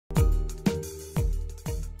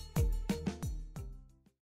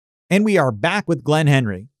And we are back with Glen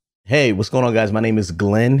Henry. Hey, what's going on, guys? My name is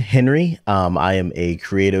Glen Henry. I am a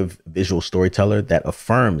creative visual storyteller that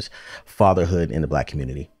affirms fatherhood in the Black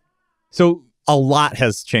community. So a lot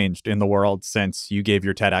has changed in the world since you gave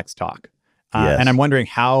your TEDx talk. Yes. And I'm wondering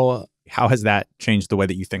how has that changed the way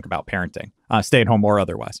that you think about parenting, stay at home or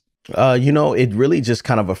otherwise? It really just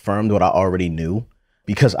kind of affirmed what I already knew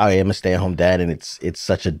because I am a stay-at-home dad, and it's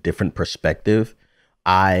such a different perspective.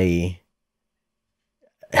 I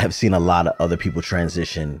have seen a lot of other people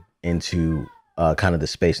transition into kind of the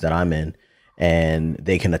space that I'm in, and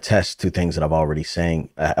they can attest to things that I've already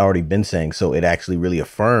been saying. So it actually really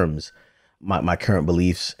affirms my current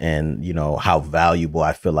beliefs and, how valuable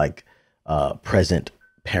I feel like present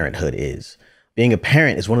parenthood is. Being a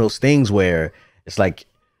parent is one of those things where it's like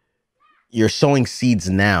you're sowing seeds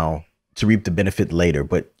now to reap the benefit later,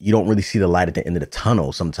 but you don't really see the light at the end of the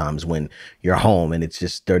tunnel sometimes when you're home and it's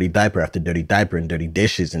just dirty diaper after dirty diaper and dirty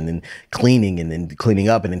dishes and then cleaning and then cleaning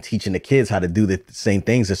up and then teaching the kids how to do the same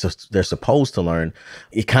things that they're supposed to learn.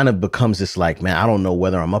 It kind of becomes this like, man, I don't know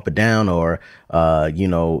whether I'm up or down or,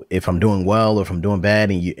 if I'm doing well or if I'm doing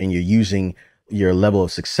bad, and you're using your level of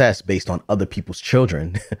success based on other people's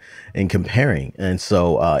children and comparing. And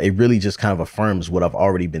so it really just kind of affirms what I've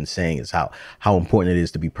already been saying is how important it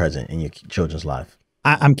is to be present in your children's life.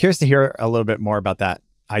 I'm curious to hear a little bit more about that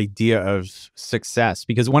idea of success,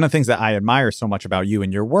 because one of the things that I admire so much about you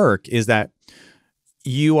and your work is that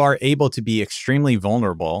you are able to be extremely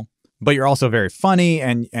vulnerable, but you're also very funny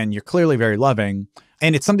and you're clearly very loving.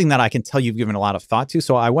 And it's something that I can tell you've given a lot of thought to.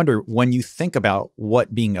 So I wonder, when you think about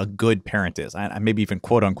what being a good parent is, and maybe even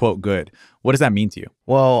quote unquote good, what does that mean to you?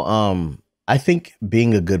 Well, I think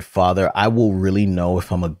being a good father, I will really know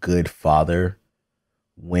if I'm a good father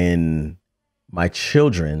when my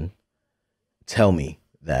children tell me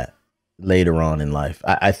that later on in life.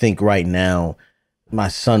 I think right now, my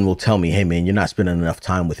son will tell me, hey, man, you're not spending enough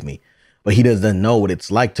time with me. But he doesn't know what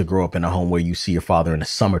it's like to grow up in a home where you see your father in the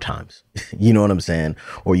summer times. You know what I'm saying?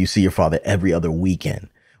 Or you see your father every other weekend,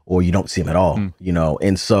 or you don't see him at all,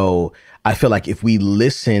 And so I feel like if we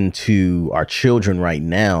listen to our children right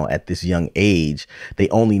now at this young age, they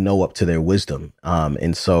only know up to their wisdom.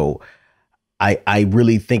 And so I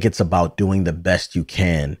really think it's about doing the best you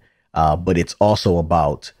can, but it's also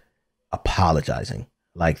about apologizing.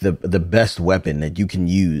 Like the best weapon that you can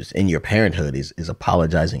use in your parenthood is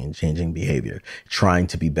apologizing and changing behavior, trying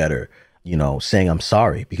to be better, saying I'm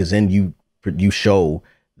sorry, because then you show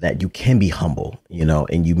that you can be humble,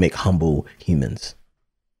 and you make humble humans.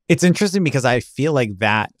 It's interesting because I feel like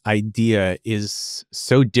that idea is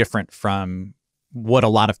so different from what a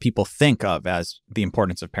lot of people think of as the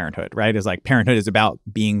importance of parenthood, right? Is like parenthood is about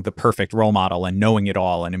being the perfect role model and knowing it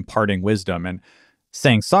all and imparting wisdom, and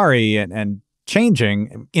saying sorry and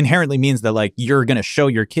changing inherently means that like you're going to show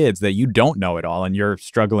your kids that you don't know it all and you're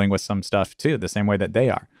struggling with some stuff too, the same way that they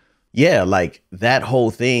are. Yeah, like that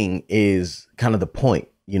whole thing is kind of the point.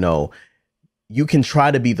 You can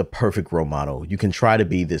try to be the perfect role model. You can try to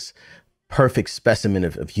be this perfect specimen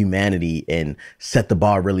of humanity and set the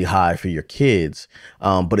bar really high for your kids.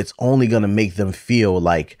 But it's only going to make them feel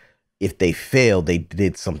like if they fail, they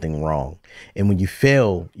did something wrong. And when you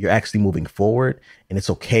fail, you're actually moving forward, and it's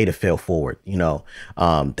okay to fail forward.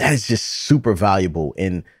 That is just super valuable.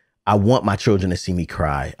 And I want my children to see me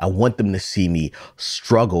cry. I want them to see me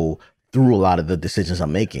struggle through a lot of the decisions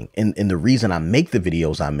I'm making. And the reason I make the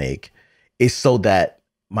videos I make is so that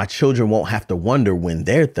my children won't have to wonder when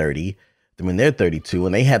they're 30, when they're 32,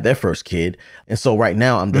 and they have their first kid. And so right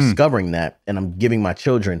now I'm discovering that, and I'm giving my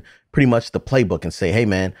children pretty much the playbook and say, hey,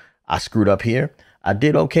 man, I screwed up here. I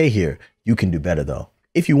did okay here. You can do better, though,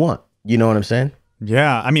 if you want. You know what I'm saying?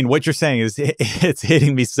 Yeah. I mean, what you're saying is it's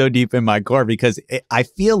hitting me so deep in my core, because I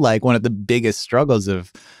feel like one of the biggest struggles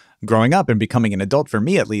of growing up and becoming an adult, for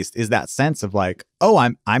me at least, is that sense of like, oh,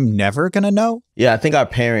 I'm never going to know. Yeah, I think our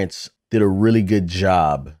parents did a really good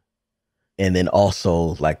job, and then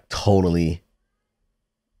also like totally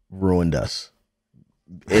ruined us.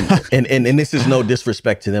 And this is no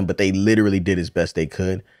disrespect to them, but they literally did as best they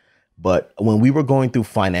could. But when we were going through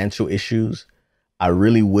financial issues, I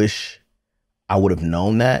really wish I would have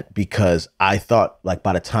known that, because I thought like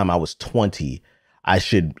by the time I was 20, I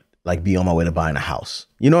should like be on my way to buying a house.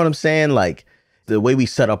 You know what I'm saying? Like the way we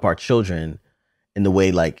set up our children, and the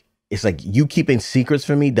way like, it's like you keeping secrets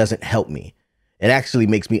from me doesn't help me. It actually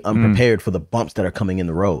makes me unprepared for the bumps that are coming in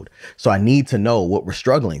the road. So I need to know what we're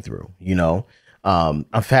struggling through,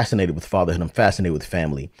 I'm fascinated with fatherhood. I'm fascinated with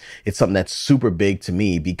family. It's something that's super big to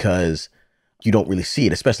me because you don't really see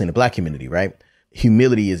it, especially in the Black community, right?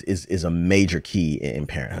 Humility is a major key in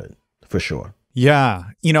parenthood, for sure. Yeah.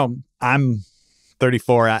 I'm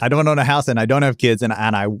 34. I don't own a house and I don't have kids, and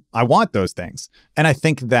I want those things. And I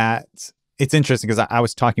think that it's interesting because I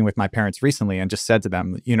was talking with my parents recently and just said to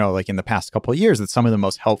them, like in the past couple of years, that some of the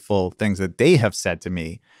most helpful things that they have said to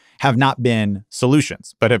me have not been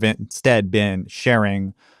solutions, but have instead been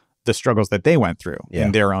sharing the struggles that they went through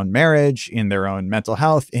in their own marriage, in their own mental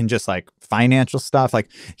health, in just like financial stuff, like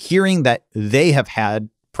hearing that they have had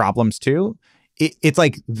problems too. It's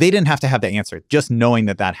like they didn't have to have the answer. Just knowing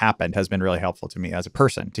that that happened has been really helpful to me as a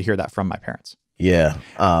person to hear that from my parents. Yeah,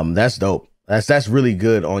 that's dope. That's really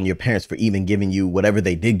good on your parents for even giving you whatever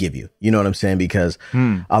they did give you. You know what I'm saying? Because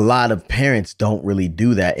a lot of parents don't really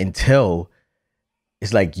do that until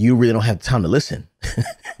it's like you really don't have time to listen.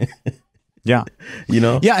 Yeah.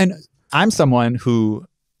 Yeah. And I'm someone who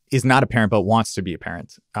is not a parent, but wants to be a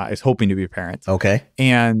parent, is hoping to be a parent. Okay.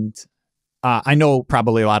 And I know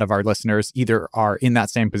probably a lot of our listeners either are in that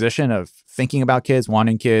same position of thinking about kids,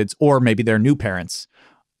 wanting kids, or maybe they're new parents.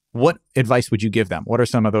 What advice would you give them? What are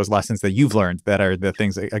some of those lessons that you've learned that are the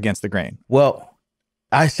things against the grain? Well,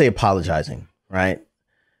 I say apologizing, right?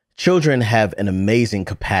 Children have an amazing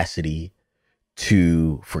capacity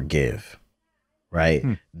to forgive, right?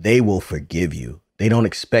 They will forgive you. They don't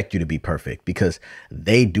expect you to be perfect because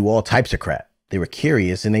they do all types of crap. They were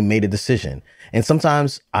curious and they made a decision. And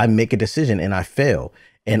sometimes I make a decision and I fail.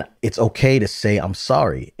 And it's okay to say, I'm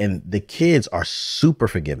sorry. And the kids are super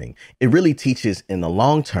forgiving. It really teaches in the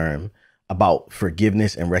long term about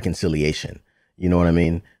forgiveness and reconciliation. You know what I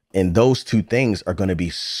mean? And those two things are going to be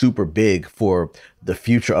super big for the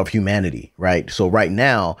future of humanity, right? So right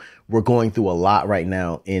now, we're going through a lot right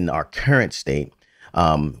now in our current state,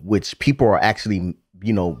 which people are actually,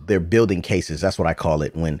 they're building cases. That's what I call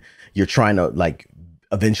it. When you're trying to like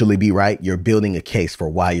eventually be right, you're building a case for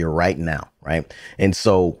why you're right now, right? And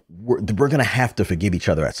so we're going to have to forgive each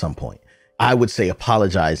other at some point. I would say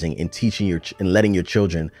apologizing and teaching and letting your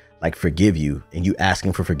children like forgive you, and you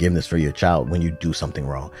asking for forgiveness for your child when you do something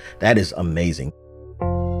wrong. That is amazing.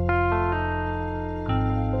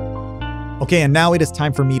 Okay, and now it is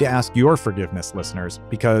time for me to ask your forgiveness, listeners,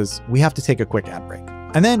 because we have to take a quick ad break.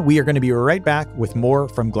 And then we are going to be right back with more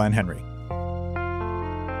from Glen Henry.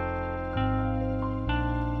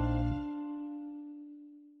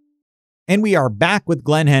 And we are back with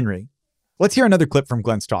Glen Henry. Let's hear another clip from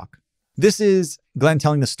Glen's talk. This is Glen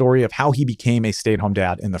telling the story of how he became a stay-at-home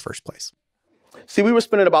dad in the first place. See, we were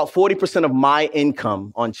spending about 40% of my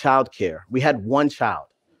income on childcare. We had one child.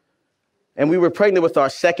 And we were pregnant with our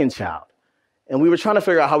second child. And we were trying to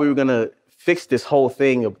figure out how we were going to fix this whole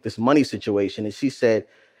thing of this money situation. And she said,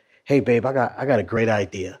 hey, babe, I got a great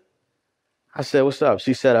idea. I said, what's up?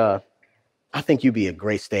 She said, I think you'd be a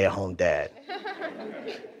great stay-at-home dad.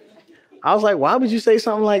 I was like, why would you say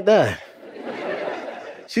something like that?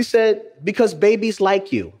 She said, because babies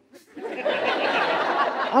like you.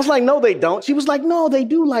 I was like, no, they don't. She was like, no, they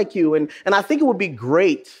do like you. And I think it would be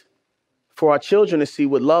great for our children to see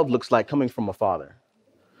what love looks like coming from a father.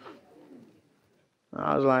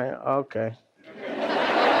 I was like, okay.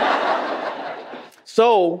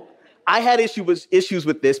 So I had issues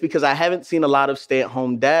with this because I haven't seen a lot of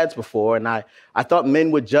stay-at-home dads before, and I thought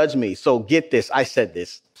men would judge me. So get this. I said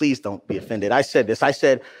this. Please don't be offended. I said this. I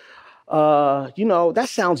said, that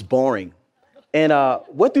sounds boring. And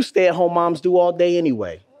what do stay-at-home moms do all day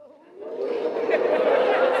anyway?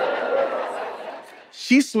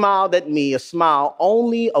 She smiled at me, a smile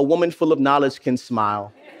only a woman full of knowledge can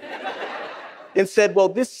smile, and said,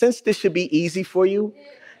 well, since this should be easy for you,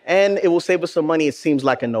 and it will save us some money, it seems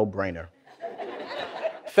like a no-brainer.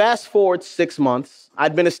 Fast forward 6 months,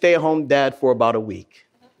 I'd been a stay-at-home dad for about a week.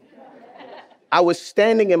 I was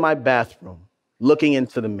standing in my bathroom, looking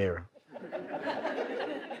into the mirror,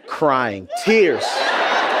 crying, tears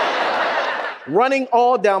running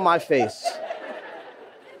all down my face.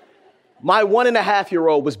 My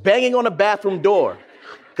 1.5-year-old was banging on the bathroom door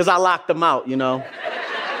because I locked him out,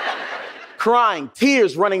 crying,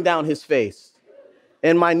 tears running down his face.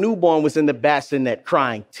 And my newborn was in the bassinet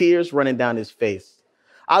crying, tears running down his face.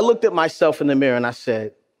 I looked at myself in the mirror and I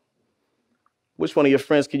said, which one of your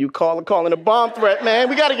friends can you call? I'm calling a bomb threat, man.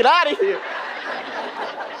 We got to get out of here.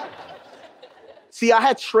 See, I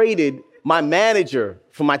had traded my manager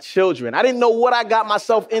for my children. I didn't know what I got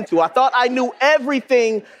myself into. I thought I knew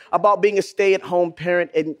everything about being a stay-at-home parent.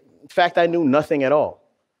 And in fact, I knew nothing at all.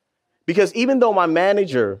 Because even though my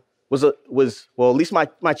manager at least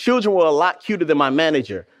my children were a lot cuter than my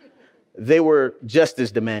manager, they were just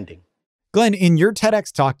as demanding. Glen, in your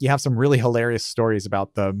TEDx talk, you have some really hilarious stories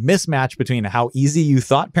about the mismatch between how easy you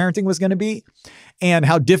thought parenting was going to be and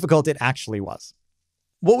how difficult it actually was.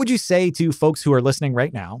 What would you say to folks who are listening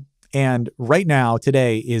right now And right now,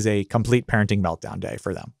 today is a complete parenting meltdown day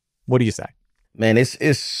for them. What do you say? Man,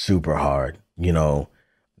 it's super hard.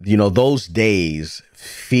 Those days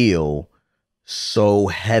feel so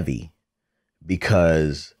heavy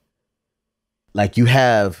because like you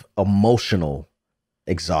have emotional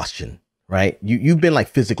exhaustion, right? You've been like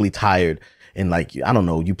physically tired and like, I don't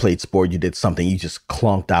know, you played sport, you did something, you just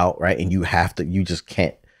clunked out, right? And you just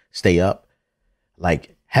can't stay up.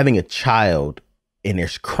 Like having a child and they're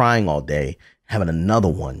crying all day, having another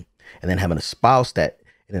one, and then having a spouse and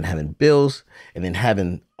then having bills, and then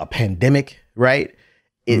having a pandemic, right?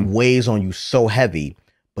 It weighs on you so heavy,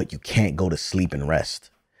 but you can't go to sleep and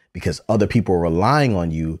rest because other people are relying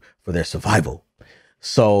on you for their survival.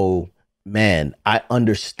 So, man, I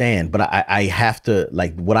understand, but I have to,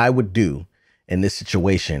 like, what I would do in this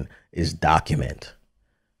situation is document,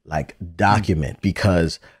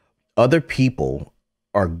 because other people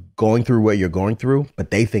are going through what you're going through,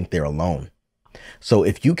 but they think they're alone. So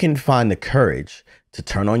if you can find the courage to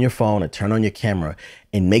turn on your phone and turn on your camera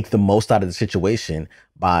and make the most out of the situation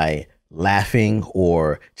by laughing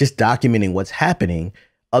or just documenting what's happening,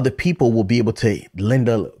 other people will be able to lend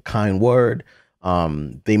a kind word.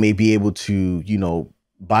 They may be able to,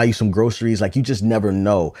 buy you some groceries. Like you just never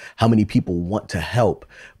know how many people want to help,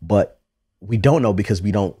 but we don't know because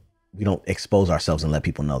we don't expose ourselves and let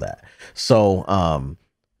people know that. So,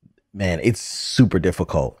 man, it's super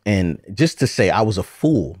difficult. And just to say I was a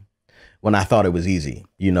fool when I thought it was easy,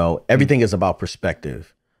 everything is about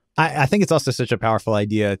perspective. I think it's also such a powerful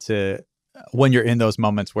idea to, when you're in those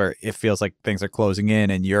moments where it feels like things are closing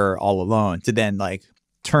in and you're all alone, to then like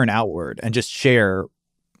turn outward and just share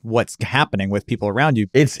what's happening with people around you.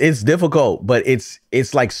 It's difficult, but it's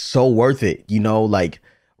like so worth it. Like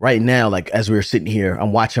right now, like as we're sitting here,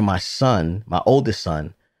 I'm watching my son, my oldest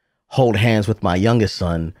son, hold hands with my youngest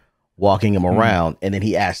son, walking him around, and then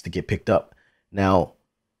he asked to get picked up. Now,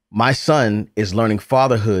 my son is learning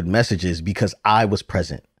fatherhood messages because I was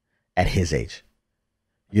present at his age.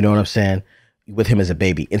 You know what I'm saying? With him as a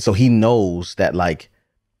baby. And so he knows that like,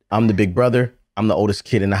 I'm the big brother. I'm the oldest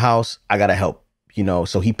kid in the house. I got to help,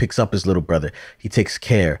 so he picks up his little brother. He takes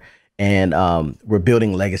care, and we're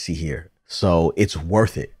building legacy here. So it's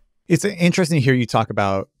worth it. It's interesting to hear you talk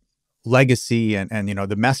about legacy and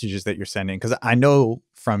the messages that you're sending, because I know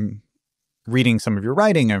from reading some of your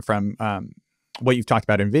writing and from what you've talked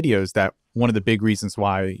about in videos that one of the big reasons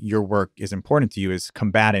why your work is important to you is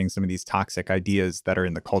combating some of these toxic ideas that are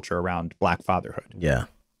in the culture around Black fatherhood. Yeah.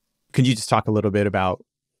 Could you just talk a little bit about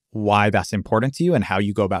why that's important to you and how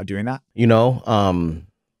you go about doing that?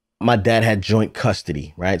 My dad had joint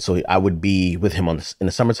custody, right? So I would be with him in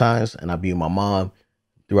the summer times, and I'd be with my mom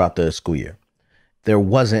throughout the school year. There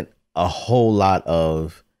wasn't a whole lot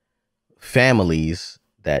of families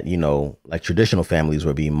that, like traditional families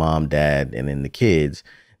would be mom, dad, and then the kids.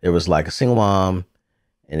 There was like a single mom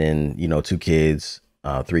and then, 2 kids,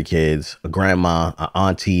 3 kids, a grandma, an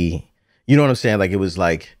auntie. You know what I'm saying? Like it was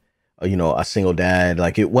like, a single dad.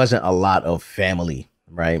 Like it wasn't a lot of family,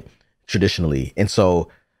 right? Traditionally. And so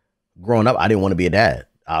growing up, I didn't want to be a dad.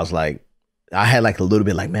 I was like, I had like a little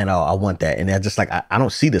bit like, man, I want that. And I just like, I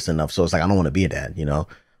don't see this enough. So it's like, I don't want to be a dad,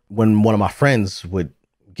 When one of my friends would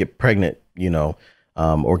get pregnant,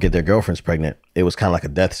 or get their girlfriends pregnant, it was kind of like a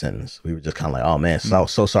death sentence. We were just kind of like, oh man, so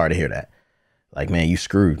sorry to hear that. Like, man, you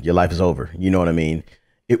screwed. Your life is over. You know what I mean?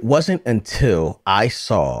 It wasn't until I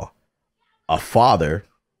saw a father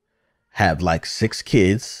have like 6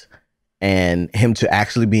 kids and him to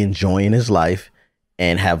actually be enjoying his life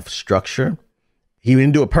and have structure. He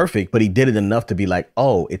didn't do it perfect, but he did it enough to be like,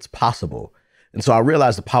 oh, it's possible. And so I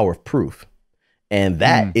realized the power of proof. And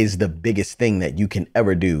that is the biggest thing that you can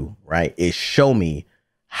ever do, right? Is show me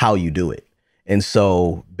how you do it. And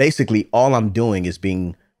so basically all I'm doing is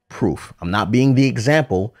being proof. I'm not being the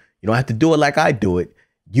example. You don't have to do it like I do it.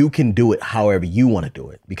 You can do it however you want to do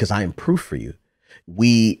it because I am proof for you.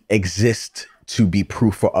 We exist to be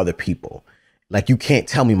proof for other people. Like you can't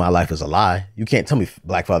tell me my life is a lie. You can't tell me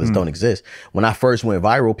Black fathers don't exist. When I first went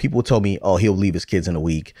viral, people told me, oh, he'll leave his kids in a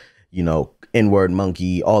week, N-word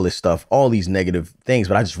monkey, all this stuff, all these negative things.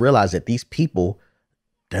 But I just realized that these people,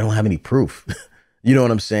 they don't have any proof. You know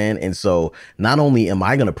what I'm saying? And so not only am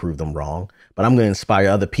I going to prove them wrong, but I'm going to inspire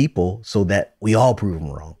other people so that we all prove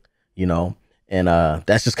them wrong, And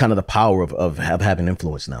that's just kind of the power of having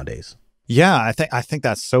influence nowadays. Yeah, I think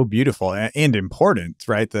that's so beautiful and important,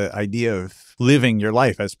 right? The idea of living your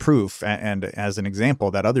life as proof and as an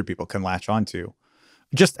example that other people can latch onto.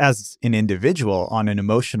 Just as an individual on an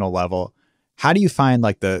emotional level, how do you find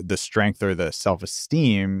like the strength or the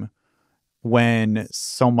self-esteem when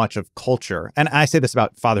so much of culture, and I say this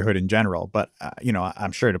about fatherhood in general, but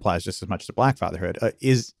I'm sure it applies just as much to Black fatherhood,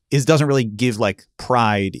 is doesn't really give like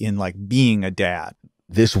pride in like being a dad.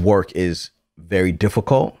 This work is very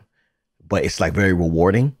difficult, but it's like very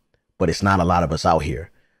rewarding, but it's not a lot of us out here.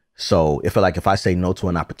 So if I say no to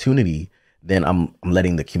an opportunity, then I'm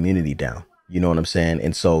letting the community down. You know what I'm saying?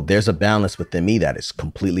 And so there's a balance within me that is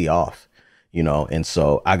completely off, and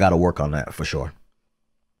so I got to work on that for sure.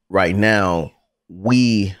 Right now,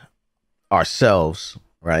 we ourselves,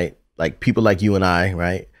 right? Like people like you and I,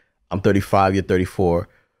 right? I'm 35, you're 34.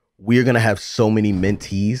 We're going to have so many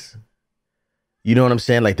mentees. You know what I'm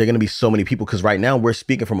saying? Like, there are going to be so many people, because right now we're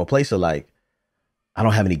speaking from a place of like, I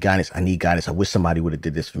don't have any guidance. I need guidance. I wish somebody would have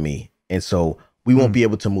did this for me. And so we won't be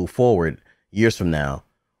able to move forward years from now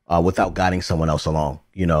without guiding someone else along,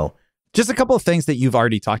 Just a couple of things that you've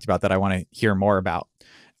already talked about that I want to hear more about.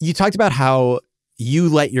 You talked about how you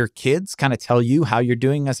let your kids kind of tell you how you're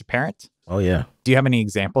doing as a parent. Oh, yeah. Do you have any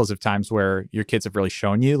examples of times where your kids have really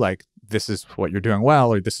shown you like, this is what you're doing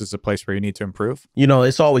well, or this is a place where you need to improve?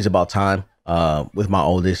 It's always about time with my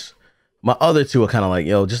oldest. My other two are kind of like,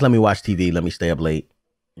 yo, just let me watch TV. Let me stay up late.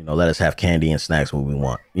 Let us have candy and snacks when we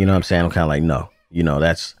want. You know what I'm saying? I'm kind of like, no,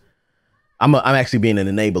 I'm actually being an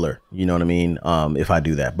enabler. You know what I mean? If I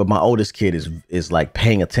do that. But my oldest kid is like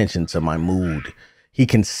paying attention to my mood. He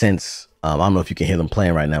can sense, I don't know if you can hear them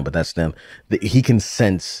playing right now, but that's them. He can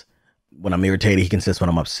sense when I'm irritated. He can sense when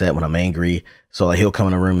I'm upset, when I'm angry. So like he'll come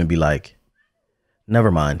in the room and be like,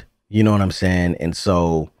 never mind. You know what I'm saying? And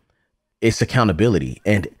so it's accountability.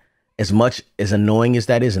 And as much as annoying as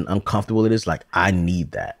that is and uncomfortable it is, like I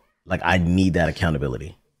need that. Like I need that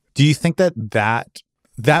accountability. Do you think that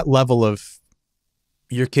level of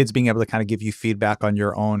your kids being able to kind of give you feedback on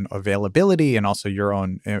your own availability and also your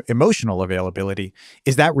own emotional availability,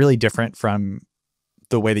 is that really different from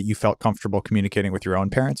the way that you felt comfortable communicating with your own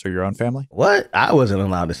parents or your own family? What? I wasn't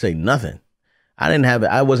allowed to say nothing.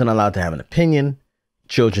 I wasn't allowed to have an opinion.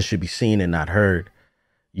 Children should be seen and not heard.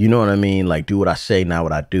 You know what I mean? Like, do what I say, not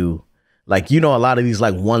what I do. Like, a lot of these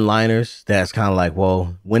like one-liners that's kind of like,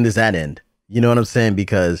 well, when does that end? You know what I'm saying?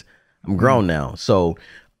 Because I'm grown now. So,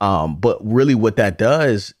 but really what that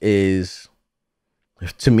does is,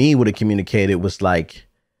 to me, what it communicated was like,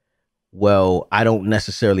 well, I don't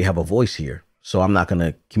necessarily have a voice here, so I'm not going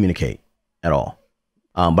to communicate at all.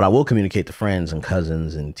 But I will communicate to friends and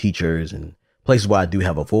cousins and teachers and places where I do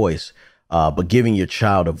have a voice. But giving your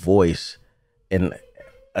child a voice and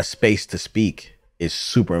a space to speak is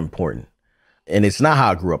super important. And it's not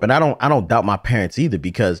how I grew up. And I don't doubt my parents either,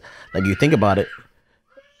 because like you think about it.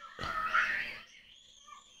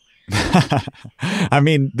 I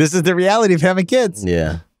mean, this is the reality of having kids.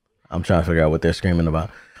 Yeah. I'm trying to figure out what they're screaming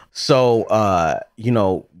about. So,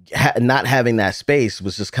 not having that space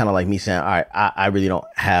was just kind of like me saying, all right, I really don't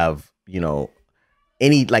have,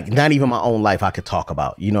 any, like not even my own life I could talk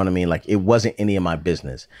about. You know what I mean? Like it wasn't any of my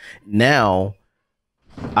business. Now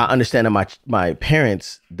I understand that my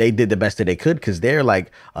parents, they did the best that they could, because they're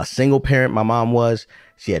like a single parent. My mom was.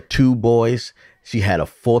 She had 2 boys. She had a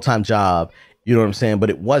full-time job. You know what I'm saying? But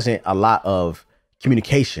it wasn't a lot of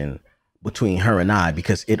communication between her and I,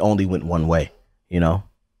 because it only went one way,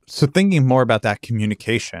 So thinking more about that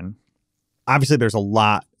communication, obviously there's a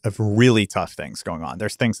lot of really tough things going on.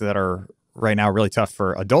 There's things that are right now really tough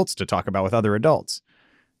for adults to talk about with other adults.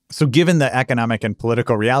 So given the economic and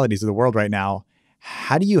political realities of the world right now,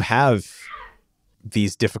 how do you have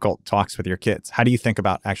these difficult talks with your kids? How do you think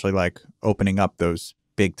about actually like opening up those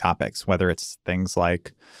big topics, whether it's things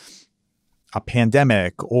like a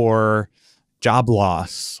pandemic or job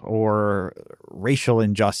loss or racial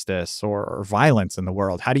injustice or violence in the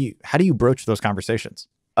world? How do you broach those conversations?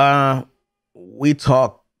 We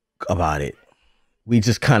talk about it. We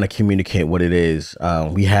just kind of communicate what it is.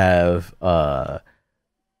 We have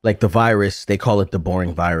like the virus, they call it the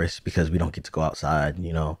boring virus because we don't get to go outside.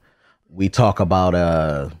 We talk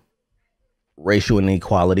about racial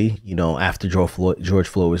inequality. After George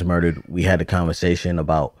Floyd was murdered, we had a conversation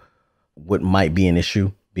about what might be an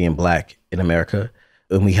issue being Black in America.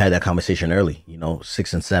 And we had that conversation early,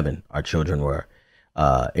 6 and 7, our children were.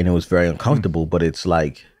 And it was very uncomfortable, but it's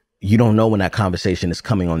like, you don't know when that conversation is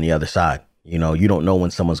coming on the other side. You don't know when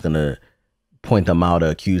someone's going to point them out or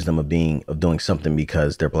accuse them of doing something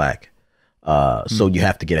because they're Black. So you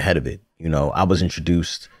have to get ahead of it. I was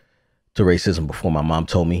introduced to racism before my mom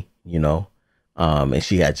told me, and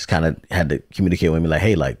she had just kind of had to communicate with me like,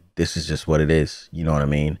 hey, like, this is just what it is. You know what I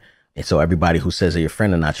mean? And so everybody who says they're your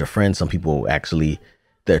friend are not your friend. Some people actually,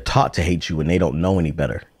 they're taught to hate you and they don't know any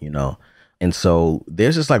better, And so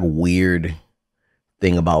there's this like weird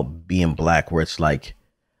thing about being Black where it's like,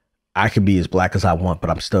 I could be as black as I want, but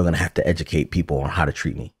I'm still going to have to educate people on how to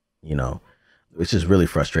treat me, you know, which is really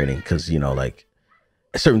frustrating because, you know, like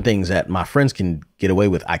certain things that my friends can get away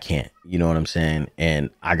with, I can't, you know what I'm saying? And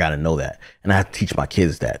I got to know that. And I have to teach my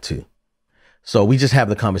kids that too. So we just have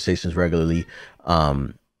the conversations regularly.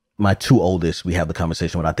 My two oldest, we have the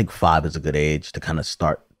conversation when I think 5 is a good age to kind of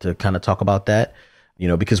start to kind of talk about that, you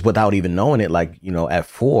know, because without even knowing it, like, you know, at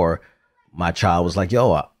 4, my child was like,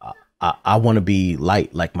 yo, I want to be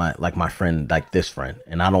light like my friend, like this friend,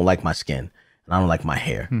 and I don't like my skin and I don't like my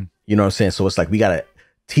hair. You know what I'm saying? So it's like we got to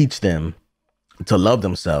teach them to love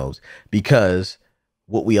themselves, because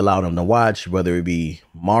what we allow them to watch, whether it be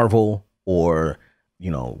Marvel or, you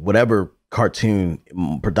know, whatever cartoon,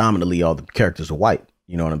 predominantly all the characters are white.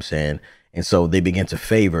 You know what I'm saying? And so they begin to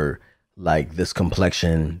favor like this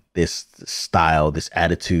complexion, this style, this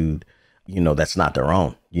attitude, you know, that's not their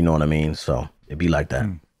own. You know what I mean? So it'd be like that.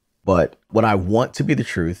 But what I want to be the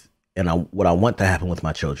truth and what I want to happen with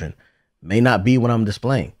my children may not be what I'm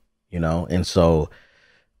displaying, you know? And so,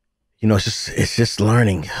 you know, it's just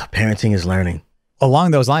learning. Parenting is learning.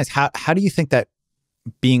 Along those lines, how do you think that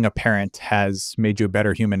being a parent has made you a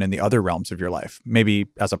better human in the other realms of your life, maybe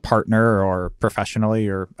as a partner or professionally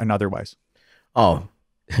or in other ways? Oh,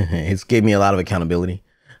 it's gave me a lot of accountability.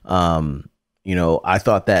 You know, I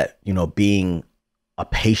thought that, you know, being a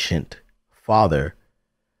patient father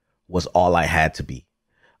was all I had to be,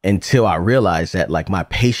 until I realized that like my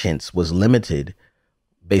patience was limited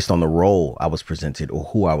based on the role I was presented or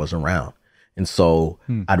who I was around. And so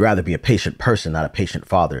I'd rather be a patient person, not a patient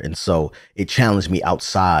father. And so it challenged me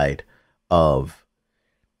outside of,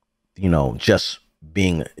 you know, just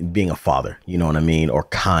being a father, you know what I mean? Or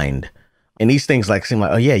kind. And these things like seem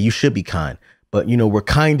like, oh yeah, you should be kind. But, you know, we're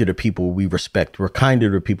kinder to people we respect. We're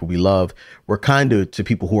kinder to people we love. We're kinder to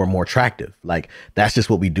people who are more attractive. Like, that's just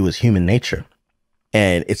what we do as human nature.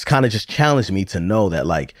 And it's kind of just challenged me to know that,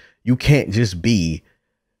 like, you can't just be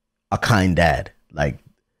a kind dad. Like,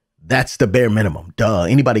 that's the bare minimum. Duh.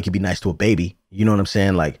 Anybody can be nice to a baby. You know what I'm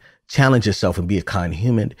saying? Like, challenge yourself and be a kind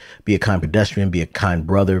human, be a kind pedestrian, be a kind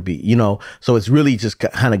brother, you know? So it's really just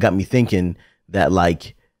kind of got me thinking that,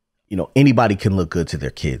 like, you know, anybody can look good to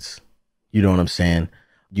their kids. You know what I'm saying?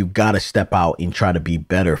 You got to step out and try to be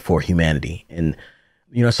better for humanity. And,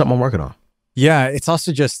 you know, it's something I'm working on. Yeah. It's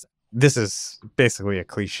also just, this is basically a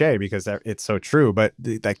cliche because it's so true, but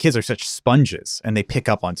that kids are such sponges and they pick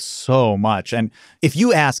up on so much. And if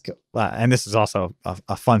you ask, and this is also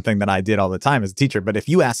a fun thing that I did all the time as a teacher, but if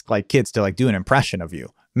you ask like kids to like do an impression of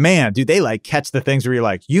you, man, do they like catch the things where you're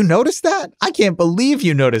like, you noticed that? I can't believe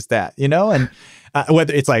you noticed that, you know? And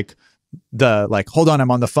whether it's like hold on,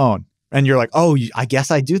 I'm on the phone. And you're like, oh, I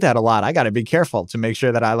guess I do that a lot. I got to be careful to make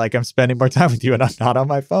sure that I'm spending more time with you and I'm not on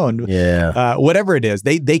my phone. Yeah. Whatever it is,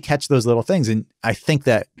 they catch those little things. And I think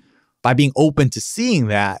that by being open to seeing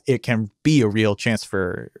that, it can be a real chance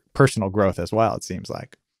for personal growth as well, it seems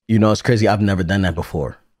like. You know, it's crazy. I've never done that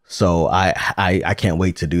before. So I can't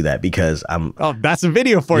wait to do that because I'm... Oh, that's a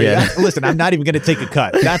video for you. Listen, I'm not even going to take a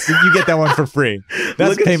cut. You get that one for free.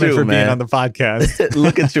 That's payment for being on the podcast.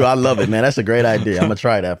 Look at you. I love it, man. That's a great idea. I'm going to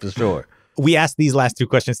try that for sure. We ask these last 2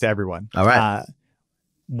 questions to everyone. All right.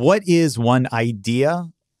 What is one idea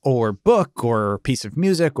or book or piece of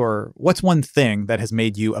music, or what's one thing that has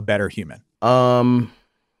made you a better human?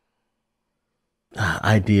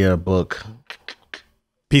 Idea, book...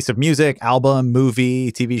 Piece of music, album, movie,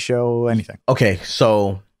 TV show, anything. Okay,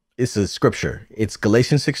 so it's a scripture. It's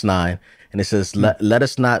Galatians 6:9, and it says, let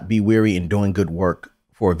us not be weary in doing good work,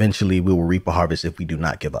 for eventually we will reap a harvest if we do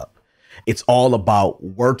not give up. It's all about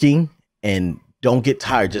working, and don't get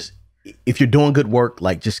tired. Just if you're doing good work,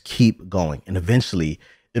 like just keep going, and eventually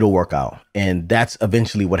it'll work out. And that's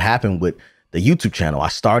eventually what happened with the YouTube channel. I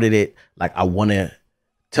started it like I want to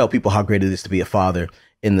tell people how great it is to be a father.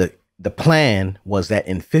 And the plan was that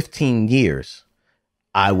in 15 years,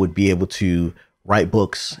 I would be able to write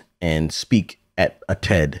books and speak at a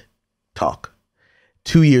TED talk.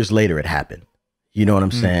 2 years later, it happened. You know what I'm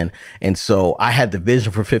saying? And so I had the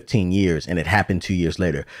vision for 15 years and it happened 2 years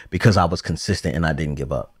later because I was consistent and I didn't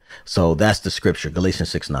give up. So that's the scripture, Galatians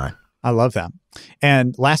 6:9. I love that.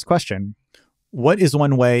 And last question, what is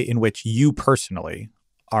one way in which you personally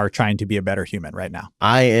are trying to be a better human right now?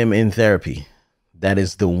 I am in therapy. That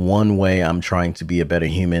is the one way I'm trying to be a better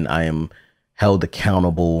human. I am held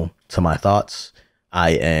accountable to my thoughts.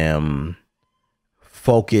 I am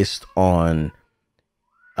focused on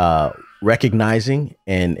recognizing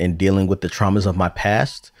and dealing with the traumas of my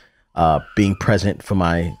past, being present for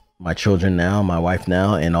my children now, my wife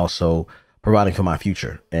now, and also providing for my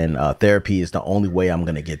future. And therapy is the only way I'm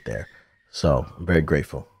going to get there. So I'm very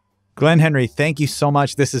grateful. Glen Henry, thank you so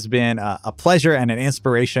much. This has been a pleasure and an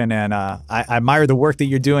inspiration. And I admire the work that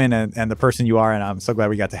you're doing and the person you are. And I'm so glad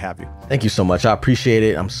we got to have you. Thank you so much. I appreciate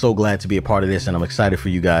it. I'm so glad to be a part of this, and I'm excited for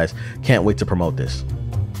you guys. Can't wait to promote this.